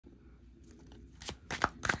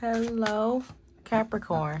Hello,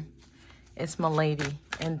 Capricorn. It's Malady,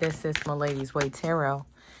 and this is Maladyswaytarot,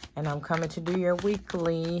 and I'm coming to do your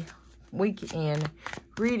weekend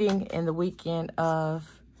reading in the weekend of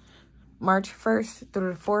March 1st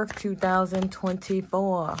through the 4th,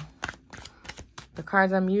 2024. The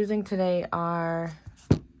cards I'm using today are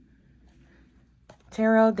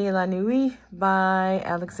Tarot de la Nuit by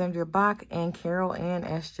Alexandria Bach and Carol Ann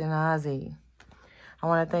Ashkenazi. I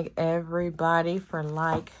want to thank everybody for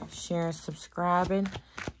sharing, subscribing,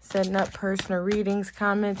 setting up personal readings,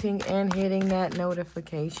 commenting, and hitting that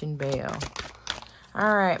notification bell.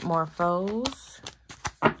 All right, Morphos.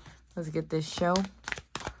 Let's get this show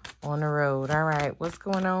on the road. All right, what's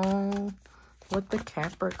going on with the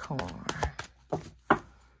Capricorn?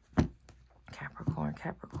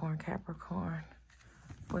 Capricorn.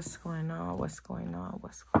 What's going on?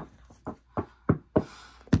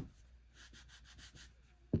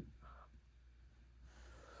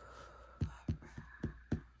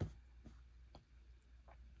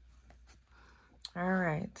 All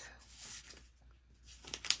right.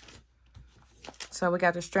 So we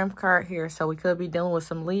got the strength card here. So we could be dealing with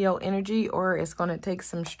some Leo energy, or it's going to take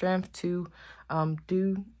some strength to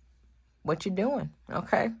do what you're doing.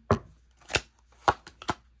 Okay.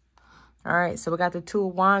 All right. So we got the Two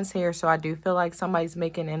of Wands here. So I do feel like somebody's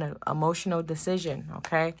making an emotional decision.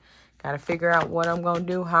 Okay. Got to figure out what I'm going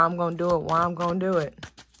to do, how I'm going to do it, why I'm going to do it.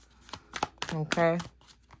 Okay.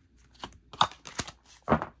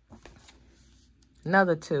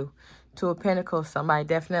 Another Two of Pentacles. Somebody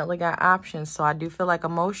definitely got options. So I do feel like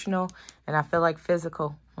emotional, and I feel like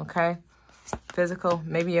physical. Okay. Physical,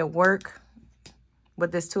 maybe at work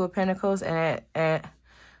with this Two of Pentacles, and at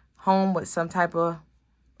home with some type of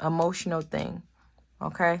emotional thing.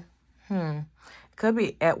 Okay. It could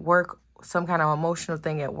be at work, some kind of emotional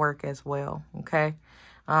thing at work as well. Okay.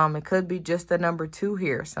 It could be just the number 2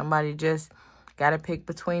 here. Somebody just got to pick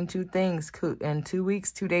between two things in 2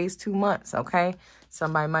 weeks, 2 days, 2 months. Okay.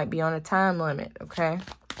 Somebody might be on a time limit. Okay.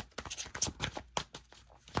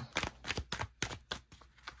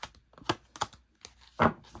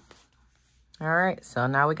 All right. So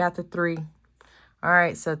now we got the 3. All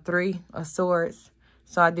right. So 3 of Swords.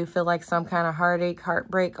 So I do feel like some kind of heartache,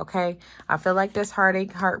 heartbreak, okay? I feel like this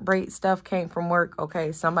heartache, heartbreak stuff came from work,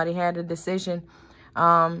 okay? Somebody had a decision.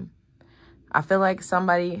 I feel like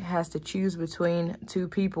somebody has to choose between 2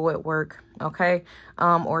 people at work, okay?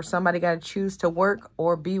 Or somebody got to choose to work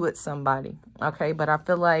or be with somebody, okay? But I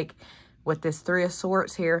feel like with this 3 of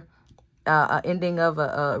Swords here, an ending of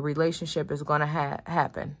a relationship is going to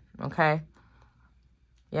happen, okay?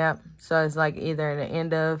 Yeah, so it's like either the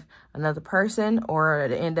end of another person or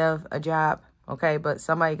the end of a job, okay? But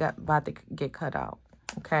somebody about to get cut out,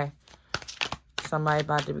 okay? Somebody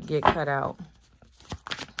about to get cut out.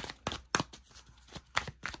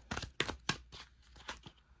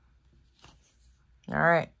 All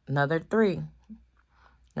right, another 3.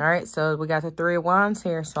 All right, so we got the 3 of Wands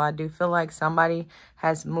here. So I do feel like somebody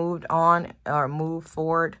has moved on or moved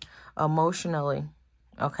forward emotionally,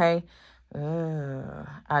 okay?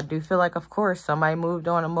 I do feel like, of course, somebody moved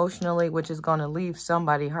on emotionally, which is going to leave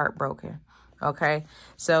somebody heartbroken. Okay.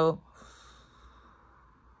 So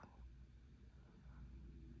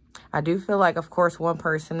I do feel like, of course, one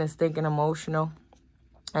person is thinking emotional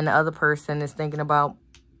and the other person is thinking about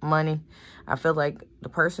money. I feel like the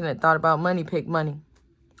person that thought about money picked money.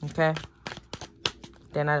 Okay.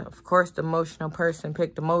 Then, of course, the emotional person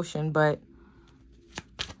picked emotion, but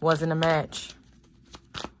wasn't a match.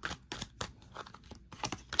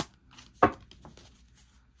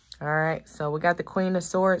 All right, so we got the Queen of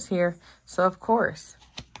Swords here. So, of course,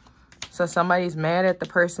 so somebody's mad at the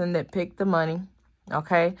person that picked the money,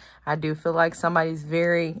 okay? I do feel like somebody's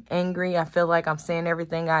very angry. I feel like I'm saying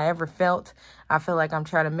everything I ever felt. I feel like I'm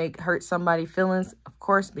trying to hurt somebody's feelings, of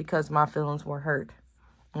course, because my feelings were hurt,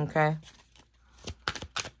 okay?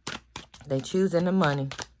 They choosing the money.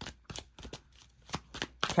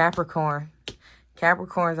 Capricorn.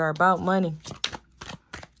 Capricorns are about money.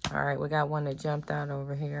 All right, we got one that jumped out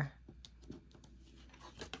over here.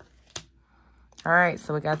 All right,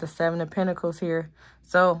 so we got the 7 of Pentacles here.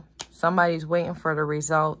 So somebody's waiting for the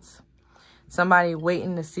results. Somebody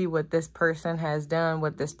waiting to see what this person has done,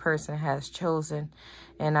 what this person has chosen.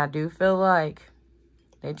 And I do feel like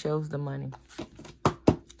they chose the money.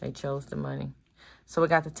 They chose the money. So we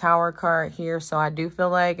got the Tower card here. So I do feel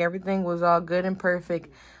like everything was all good and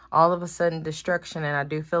perfect. All of a sudden, destruction. And I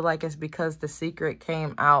do feel like it's because the secret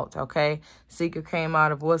came out, okay? Secret came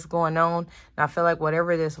out of what's going on. And I feel like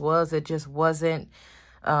whatever this was, it just wasn't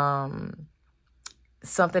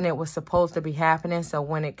something that was supposed to be happening. So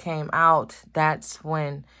when it came out, that's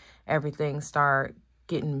when everything started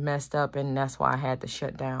getting messed up, and that's why I had to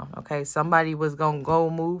shut down. Okay, somebody was going to go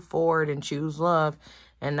move forward and choose love,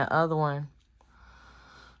 and the other one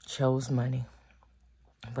chose money.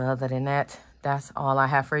 But other than that, that's all I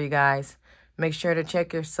have for you guys. Make sure to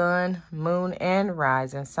check your sun, moon, and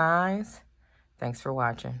rising signs. Thanks for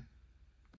watching.